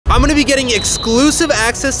I'm gonna be getting exclusive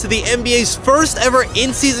access to the NBA's first ever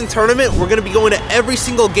in-season tournament. We're gonna be going to every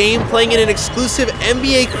single game, playing in an exclusive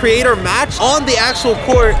NBA creator match on the actual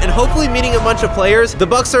court, and hopefully meeting a bunch of players. The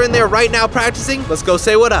Bucks are in there right now practicing. Let's go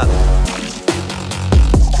say what up.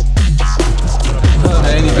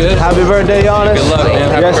 Hey, you good? Happy birthday, Giannis. Good luck,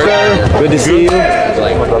 man. Yes, sir. Good to see you.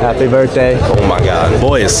 Happy birthday. Oh my God.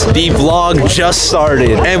 Boys, the vlog just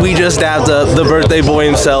started and we just dapped up the birthday boy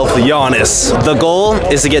himself, Giannis. The goal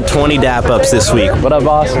is to get 20 dap ups this week. What up,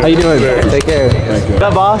 boss? How you doing? Take care. What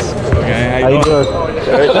up, boss? Okay, how you doing?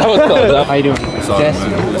 How you doing?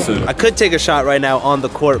 Jesse. I could take a shot right now on the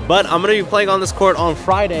court, but I'm gonna be playing on this court on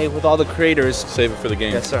Friday with all the creators. Save it for the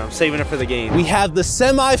game. Yes, sir. I'm saving it for the game. We have the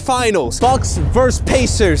semifinals. Bucks versus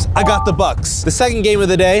Pacers. I got the Bucks. The second game of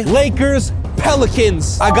the day, Lakers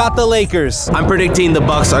Pelicans. I got the Lakers. I'm predicting the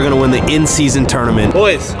Bucks are gonna win the in-season tournament.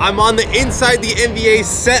 Boys, I'm on the inside the NBA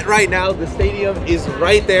set right now. The stadium is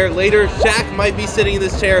right there. Later, Shaq might be sitting in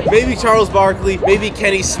this chair. Maybe Charles Barkley, maybe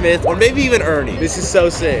Kenny Smith, or maybe even Ernie. This is so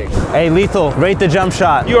sick. Hey, Lethal, rate the jump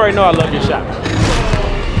shot. You already know I love your shot.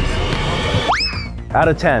 Out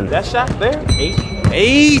of 10. That shot there, 8.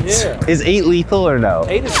 8? Yeah. Is 8 lethal or no?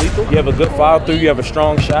 8 is lethal. You have a good follow through, you have a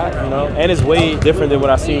strong shot, you know, and it's way different than what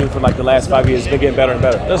I've seen for like the last 5 years. It's been getting better and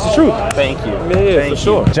better. That's the truth. Thank you. Yeah, for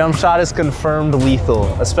sure. Jump shot is confirmed lethal,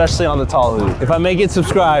 especially on the tall hoop. If I make it,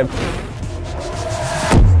 subscribe.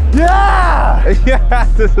 Yeah! You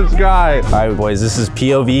have to subscribe. All right, boys, this is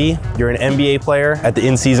POV. You're an NBA player at the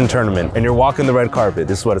in-season tournament, and you're walking the red carpet.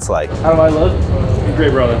 This is what it's like. How do I look? Looking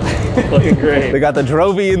great, brother. Looking great. They got the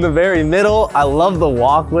trophy in the very middle. I love the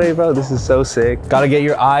walkway, bro. This is so sick. Gotta get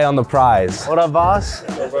your eye on the prize. What up, boss?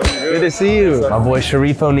 Good to see you. My boy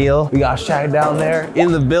Sharif O'Neal. We got Shaq down there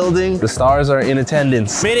in the building. The stars are in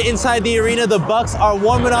attendance. Made it inside the arena. The Bucks are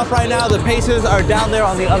warming up right now. The Pacers are down there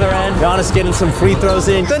on the other end. Giannis getting some free throws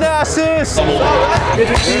in. Thanasis! Good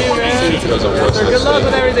to see you, man. Good luck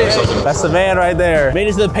with everything. That's the man right there. Made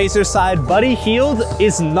it to the Pacers side. Buddy Hield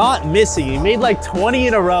is not missing. He made like 20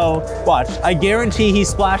 in a row. Watch, I guarantee he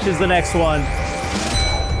splashes the next one.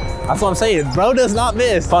 That's what I'm saying, bro does not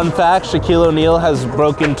miss. Fun fact, Shaquille O'Neal has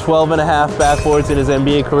broken 12 and a half backboards in his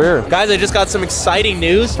NBA career. Guys, I just got some exciting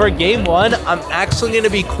news. For game 1, I'm actually gonna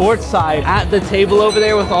be courtside at the table over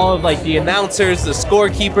there with all of like the announcers, the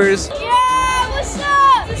scorekeepers. Yeah, what's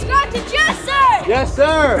up? Subscribe to Jester! Yes,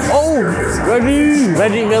 sir. Oh,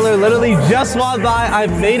 Reggie Miller literally just walked by.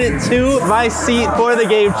 I've made it to my seat for the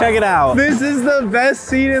game. Check it out. This is the best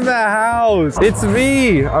seat in the house. It's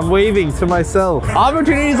me. I'm waving to myself.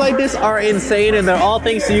 Opportunities like this are insane, and they're all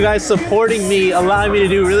thanks to you guys supporting me, allowing me to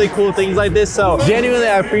do really cool things like this. So genuinely,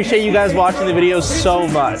 I appreciate you guys watching the videos so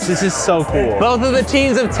much. This is so cool. Both of the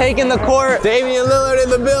teams have taken the court. Damian Lillard in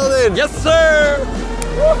the building. Yes, sir.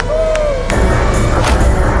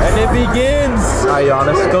 And it begins. All right,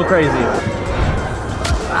 Giannis, go crazy.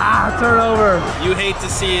 Ah, turnover. You hate to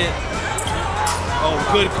see it. Oh,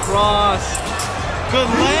 good cross. Good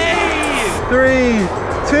lay. 3,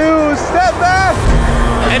 2, step back.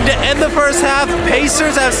 And to end the first half,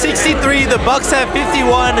 Pacers have 63, the Bucks have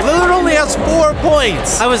 51. Lillard only has 4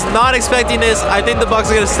 points. I was not expecting this. I think the Bucks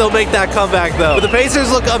are gonna still make that comeback though. But the Pacers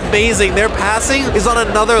look amazing. Their passing is on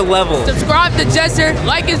another level. Subscribe to Jester,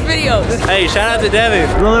 like his videos. Hey, shout out to Devin.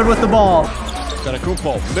 Lillard with the ball.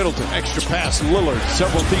 Antetokounmpo, Middleton, extra pass, Lillard,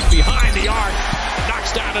 several feet behind the arc.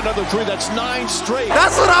 Knocks down another 3, that's 9 straight.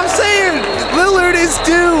 That's what I'm saying. Lillard is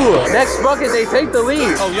due. Next bucket, they take the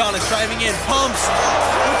lead. Oh, Giannis driving in, pumps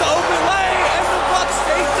with the open lay, and the Bucks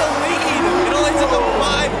take the lead. It only took them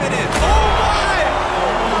 5 minutes. Oh my!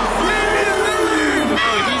 Damian Lillard!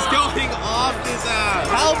 Oh, he's going off his ass.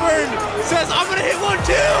 Halburn says, I'm gonna hit one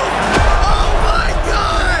too. Oh my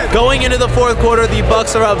God! Going into the fourth quarter, the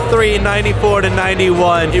Bucks are up 3,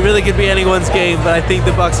 94-91. It really could be anyone's game, but I think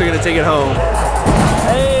the Bucks are gonna take it home.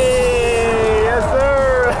 Hey, yes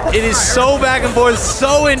sir. It is so back and forth,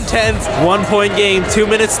 so intense. 1 point game, 2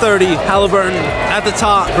 minutes 30. Halliburton at the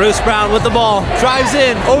top. Bruce Brown with the ball. Drives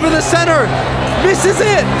in, over the center. Misses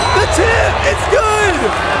it. The tip, it's good.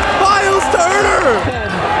 Miles Turner.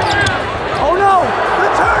 Oh no, the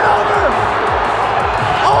turnover.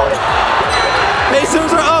 Oh.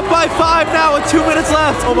 Pacers are up by 5 now with 2 minutes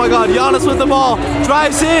left. Oh my God, Giannis with the ball.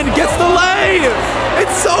 Drives in, gets the lay.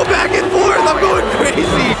 It's so back and forth, I'm going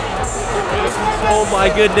crazy. Oh my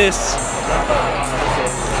goodness.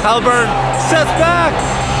 Halliburton sets back.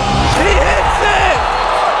 He hits it.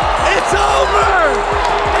 It's over.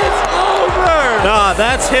 It's over. Nah,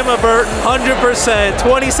 that's Halliburton, 100%.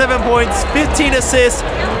 27 points, 15 assists,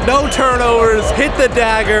 no turnovers, hit the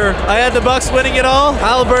dagger. I had the Bucks winning it all.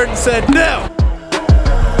 Halliburton said no.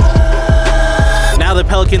 Now the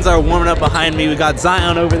Pelicans are warming up behind me. We got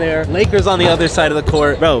Zion over there. Lakers on the other side of the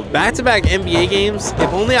court. Bro, back-to-back NBA games.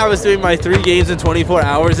 If only I was doing my 3 games in 24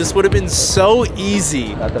 hours, this would have been so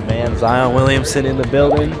easy. Got the man Zion Williamson in the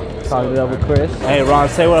building. Talking it up with Chris. Hey, Ron,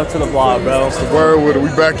 say what up to the vlog, bro. What's the word with it? We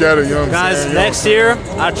back at it, you know what I'm Guys, saying? next year,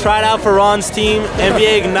 I tried out for Ron's team,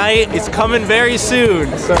 NBA Ignite. It's coming very soon.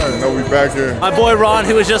 Yes, sir. No, we back here. My boy Ron,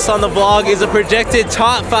 who was just on the vlog, is a projected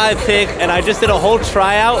top 5 pick, and I just did a whole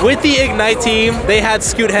tryout with the Ignite team. They had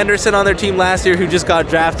Scoot Henderson on their team last year, who just got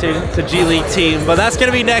drafted to G League team. But that's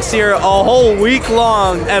gonna be next year, a whole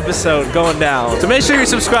week-long episode going down. So make sure you're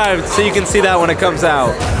subscribed so you can see that when it comes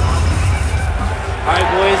out. All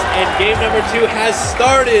right, boys, and game number 2 has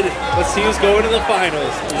started. Let's see who's going to the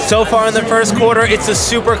finals. So far in the first quarter, it's a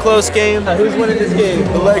super close game. Who's winning this game?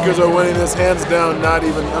 The Lakers are winning this hands down. I'm not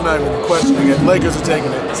even questioning it. Lakers are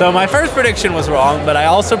taking it. So my first prediction was wrong, but I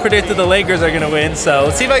also predicted the Lakers are gonna win. So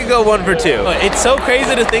let's see if I can go 1 for 2. It's so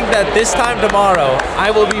crazy to think that this time tomorrow,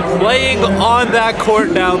 I will be playing on that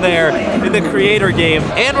court down there in the Creator game.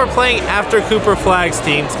 And we're playing after Cooper Flagg's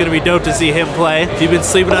team. It's gonna be dope to see him play. If you've been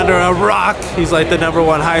sleeping under a rock, he's like the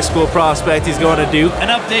 #1 high school prospect. He's going to Duke. An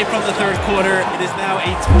update from the third quarter. It is now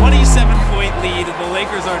a 27-point lead. The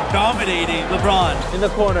Lakers are dominating. LeBron in the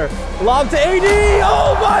corner. Lob to AD.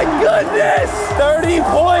 Oh my goodness.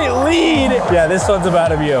 30-point lead. Yeah, this one's about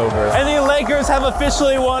to be over. And the Lakers have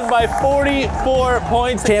officially won by 44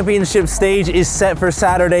 points. Championship stage is set for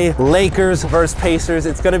Saturday. Lakers versus Pacers.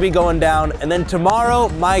 It's going to be going down. And then tomorrow,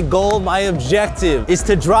 my goal, my objective is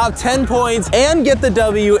to drop 10 points and get the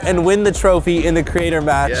W and win the trophy in the Creator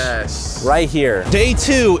match. Yes. Right here. Day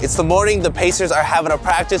 2, it's the morning. The Pacers are having a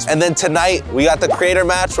practice. And then tonight, we got the Creator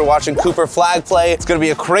match. We're watching Cooper Flagg play. It's gonna be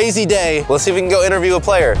a crazy day. Let's see if we can go interview a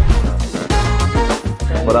player.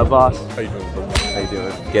 What up, boss? How you doing, bro? How you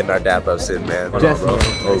doing? Getting our dap ups in, man. Jesse. Bro.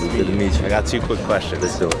 Oh, good to meet you. I got 2 quick questions.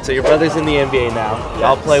 Let's do it. So your brother's in the NBA now.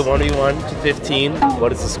 Y'all play 1v1 to 15.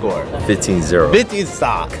 What is the score? 15-0. 15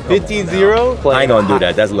 stock. 15-0? I ain't gonna do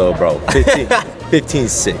that. That's little bro.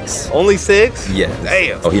 15-6. Only 6? Yeah.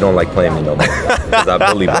 Damn. Oh, he don't like playing me no more. Because I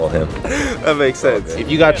bully ball him. That makes sense. If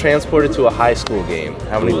you got transported to a high school game,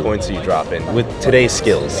 how many points are you dropping with today's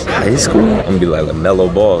skills? High school? I'm gonna be like a mellow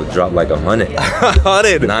ball, drop like 100.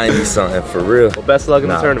 100. 90 something for real. Well, best of luck in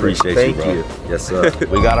the tournament. Appreciate Thank you, bro. Yes, sir.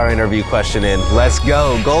 We got our interview question in. Let's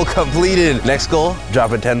go. Goal completed. Next goal,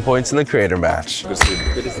 dropping 10 points in the Creator match. Good to see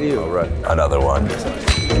you. Good to see you. All right. Another one.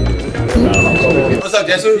 What's up,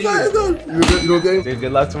 Jesse? You okay? Dude,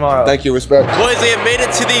 good luck tomorrow. Thank you, respect. Boys, we have made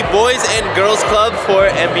it to the Boys and Girls Club for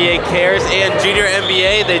NBA Cares and Junior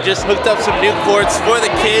NBA. They just hooked up some new courts for the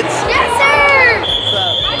kids. Yes, sir!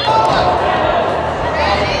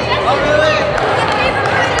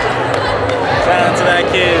 Shout out to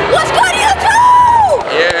that kid. Let's go to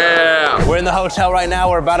YouTube! Yeah. We're in the hotel right now.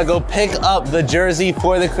 We're about to go pick up the jersey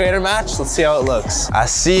for the Creator match. Let's see how it looks. I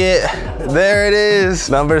see it. There it is.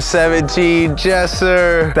 Number 17,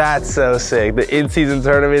 Jesser. That's so sick. The in-season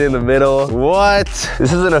tournament in the middle. What?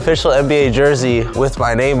 This is an official NBA jersey with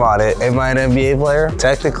my name on it. Am I an NBA player?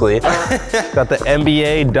 Technically. Got the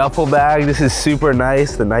NBA duffel bag. This is super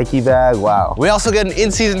nice. The Nike bag. Wow. We also get an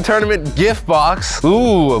in-season tournament gift box.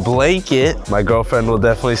 Ooh, a blanket. My girlfriend will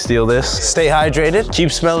definitely steal this. Stay hydrated.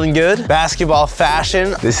 Keep smelling good. Basketball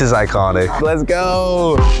fashion. This is iconic. Let's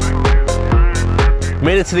go.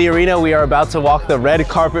 Made it to the arena. We are about to walk the red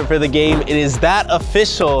carpet for the game. It is that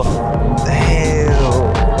official. Damn.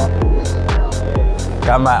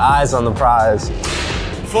 Got my eyes on the prize.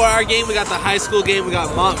 For our game, we got the high school game. We got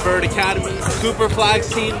Montverde Academy, Cooper Flagg's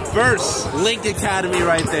team versus Link Academy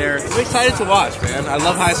right there. I'm excited to watch, man. I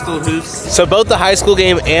love high school hoops. So both the high school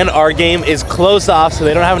game and our game is closed off, so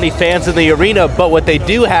they don't have any fans in the arena, but what they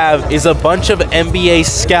do have is a bunch of NBA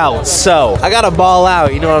scouts. So I gotta ball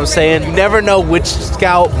out, you know what I'm saying? You never know which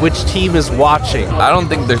scout, which team is watching. I don't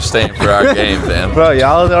think they're staying for our game, fam. Bro,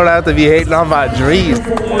 y'all don't have to be hating on my dreams.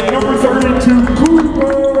 Number 32,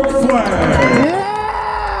 Cooper Flagg.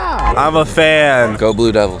 I'm a fan. Go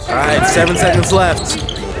Blue Devils. All right, 7 seconds left.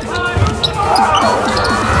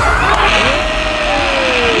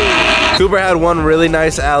 Cooper had one really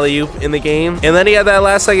nice alley-oop in the game, and then he had that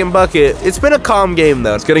last-second bucket. It's been a calm game,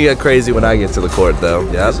 though. It's gonna get crazy when I get to the court, though.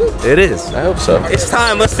 Yep, it is. I hope so. It's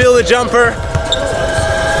time. Let's feel the jumper.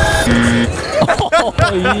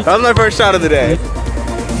 That was my first shot of the day.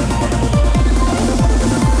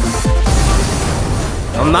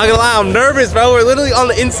 I'm not gonna lie, I'm nervous, bro. We're literally on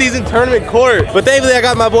the in-season tournament court. But thankfully, I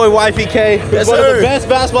got my boy Wifey K. He's one of the best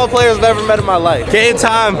basketball players I've ever met in my life. Game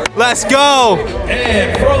time. Let's go.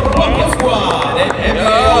 And from the Bucket Squad and NBA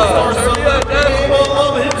All-Star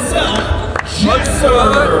Celebrity himself,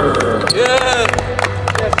 Jesser. Yeah.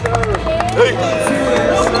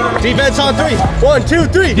 Defense on 3. 1, 2,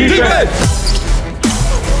 3. Defense.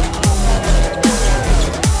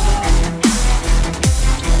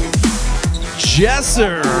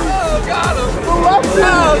 Jesser. Oh, got him.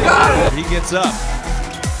 Oh, got him. He gets up.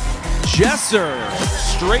 Jesser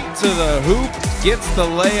straight to the hoop, gets the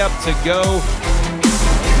layup to go.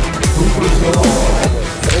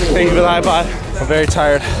 Thank you for the iPod. I'm very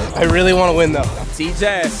tired. I really want to win though.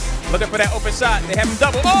 T-Jazz looking for that open shot. They have him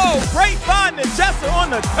double. Oh, great find to Jesser on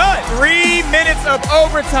the cut. 3 minutes of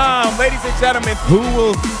overtime, ladies and gentlemen. Who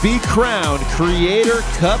will be crowned Creator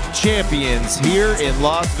Cup champions here in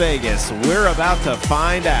Las Vegas? We're about to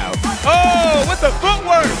find out. Oh, with the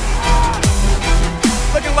footwork.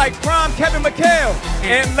 Looking like prime Kevin McHale.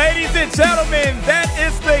 And ladies and gentlemen, that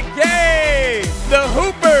is the game. The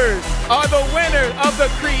Hoopers are the winners of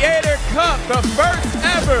the Creator Cup, the first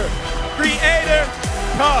ever Creator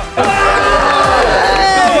Cup.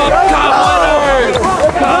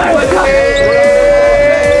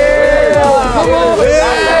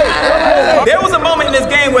 There was a moment in this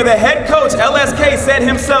game where the head coach, LSK, said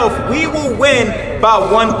himself, we will win by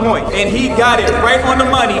 1 point. And he got it right on the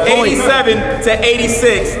money, 87 to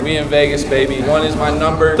 86. We in Vegas, baby. 1 is my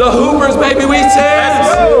number. The Hoopers, baby, we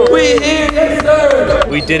 10. We here, yes, sir.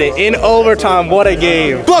 We did it in overtime. What a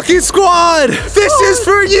game. Bucket Squad, this is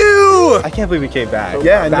for you. I can't believe we came back.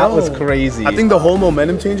 Yeah, I know. That was crazy. I think the whole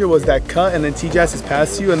momentum changer was that cut and then T-Jazz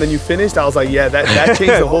passed you and then you finished. I was like, yeah, that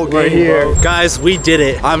changed the whole game. Right here. Bro. Guys, we did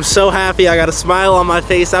it. I'm so happy. I got a smile on my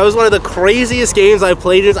face. That was one of the craziest games I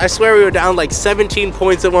played in. I swear we were down like 17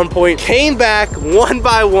 points at one point. Came back 1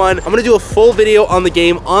 by 1. I'm gonna do a full video on the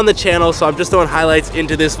game on the channel, so I'm just throwing highlights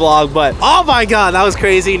into this vlog, but oh my God, that was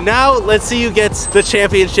crazy. Now let's see who gets the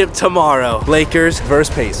championship tomorrow. Lakers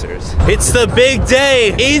versus Pacers. It's the big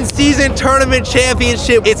day. In-season tournament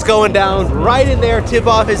championship. It's going down right in there.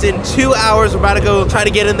 Tip-off is in 2 hours. We're about to go try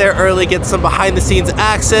to get in there early, get some behind-the-scenes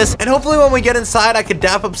access, and hopefully when we get inside, I could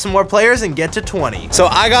dap up some more players and get to 20. So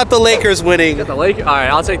I got the Lakers winning. Got the Lakers? All right,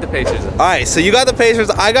 I'll take the Pacers. All right, so you got the Pacers,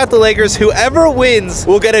 I got the Lakers. Whoever wins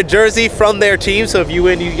will get a jersey from their team. So if you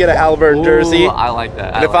win, you get a Halliburton jersey. I like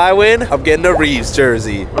that. And if I win, I'm getting a Reeves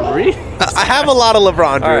jersey. Reeves? I have a lot of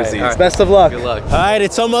LeBron jerseys. All right. Best of luck. Good luck. All right,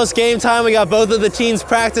 it's almost game time. We got both of the teams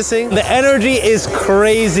practicing. The energy is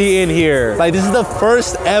crazy in here. Like, this is the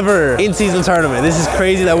first ever in-season tournament. This is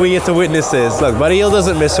crazy that we get to witness this. Look, Buddy Hield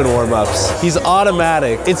doesn't miss in warm-ups. He's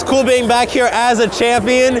automatic. It's cool being back here as a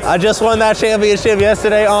champion. I just won that championship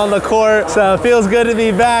yesterday on the court, so it feels good to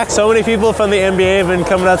be back. So many people from the NBA have been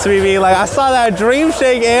coming up to me being like, I saw that Dream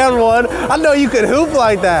Shake and one. I know you could hoop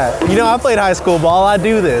like that. You know, I played high school ball. I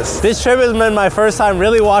do this. This trip has been my first time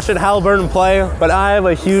really watching Halliburton play, but I am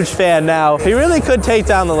a huge fan now. He really could take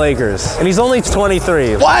down the Lakers, and he's only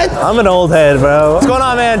 23. What? I'm an old head, bro. What's going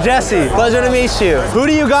on, man? Jesse, pleasure to meet you. Who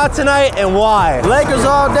do you got tonight and why? Lakers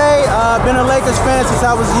all day. Been a Lakers fan since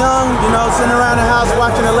I was young. You know, sitting around the house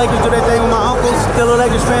watching the Lakers do their thing with my uncles. Still a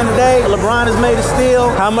Lakers fan today. LeBron has made a steal.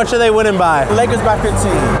 How much are they winning by? Lakers by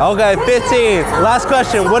 15. Okay, 15. Last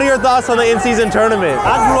question. What are your thoughts on the in-season tournament?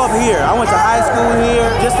 I grew up here. I went to high school here.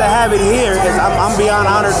 Just to have it here, I'm beyond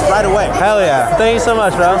honored right away. Hell yeah. Thank you so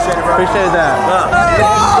much, bro. Appreciate that.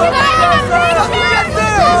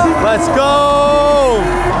 Let's go.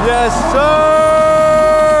 Yes, sir.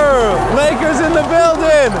 Lakers in the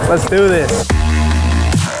building. Let's do this.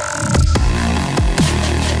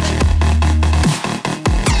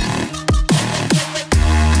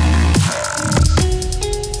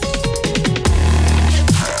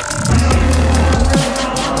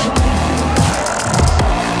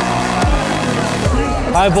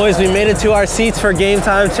 All right, boys, we made it to our seats for game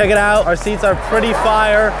time. Check it out. Our seats are pretty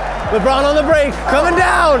fire. LeBron on the break, coming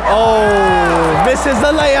down. Oh, misses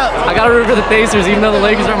the layup. I got to root for the Pacers, even though the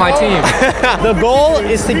Lakers are my team. The goal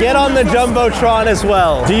is to get on the Jumbotron as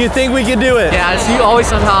well. Do you think we can do it? Yeah, I see you always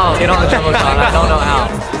somehow get on the Jumbotron. I don't know how.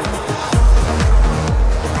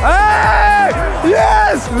 Hey!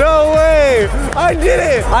 Yes! No way! I did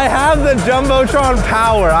it! I have the Jumbotron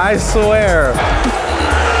power, I swear.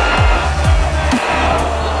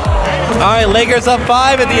 All right, Lakers up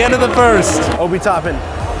 5 at the end of the first. Obi Toppin.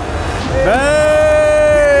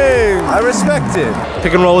 Bang! I respect it.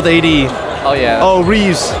 Pick and roll with AD. Oh, yeah. Oh,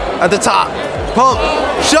 Reeves at the top. Pump,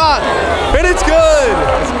 shot, and it's good.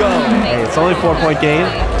 Let's go. Hey, it's only a 4-point game.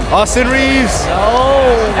 Austin Reeves.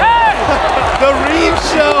 Oh. Hey! The Reeves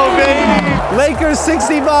show, baby. Lakers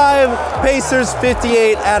 65, Pacers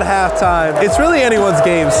 58 at halftime. It's really anyone's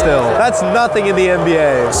game still. That's nothing in the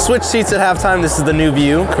NBA. Switch seats at halftime. This is the new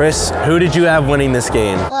view. Chris, who did you have winning this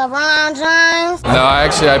game? LeBron James. No, I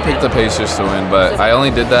picked the Pacers to win, but I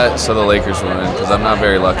only did that so the Lakers would win because I'm not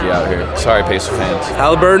very lucky out here. Sorry, Pacer fans.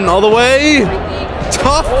 Halliburton all the way.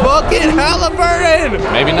 Tough bucket, Halliburton.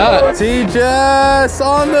 Maybe not. T-Jess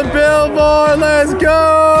on the billboard. Let's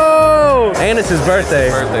go. And it's his birthday.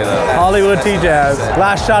 Birthday though. Hollywood T-Jazz.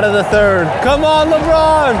 Last shot of the third. Come on,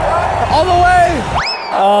 LeBron. All the way.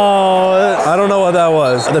 Oh, I don't know what that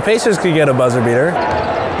was. The Pacers could get a buzzer beater.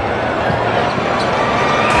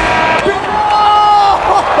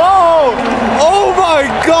 Oh my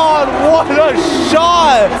God, what a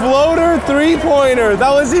shot! Floater three-pointer,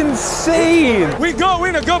 that was insane! We're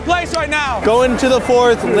in a good place right now. Going to the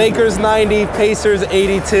fourth, Lakers 90, Pacers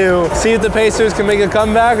 82. See if the Pacers can make a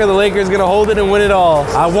comeback or the Lakers gonna hold it and win it all.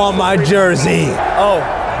 I want my jersey. Oh,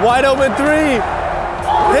 wide open three.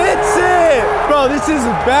 Hits it! Bro, this is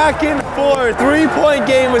back and forth. 3-point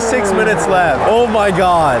game with 6 minutes left. Oh my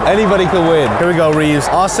God, anybody could win. Here we go, Reeves.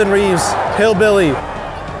 Austin Reeves, Hillbilly.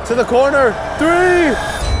 To the corner, three,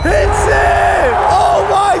 hits it! Oh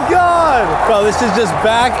my God! Bro, this is just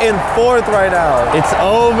back and forth right now. It's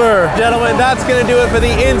over. Gentlemen, that's gonna do it for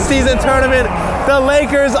the in-season tournament. The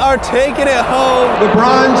Lakers are taking it home.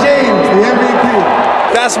 LeBron James, the MVP.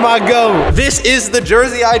 That's my go. This is the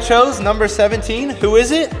jersey I chose, number 17. Who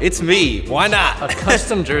is it? It's me. Why not? A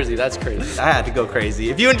custom jersey, that's crazy. I had to go crazy.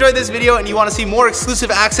 If you enjoyed this video and you want to see more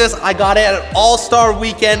exclusive access, I got it at All-Star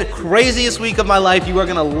Weekend. Craziest week of my life. You are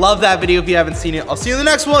gonna love that video if you haven't seen it. I'll see you in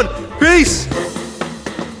the next one. Peace.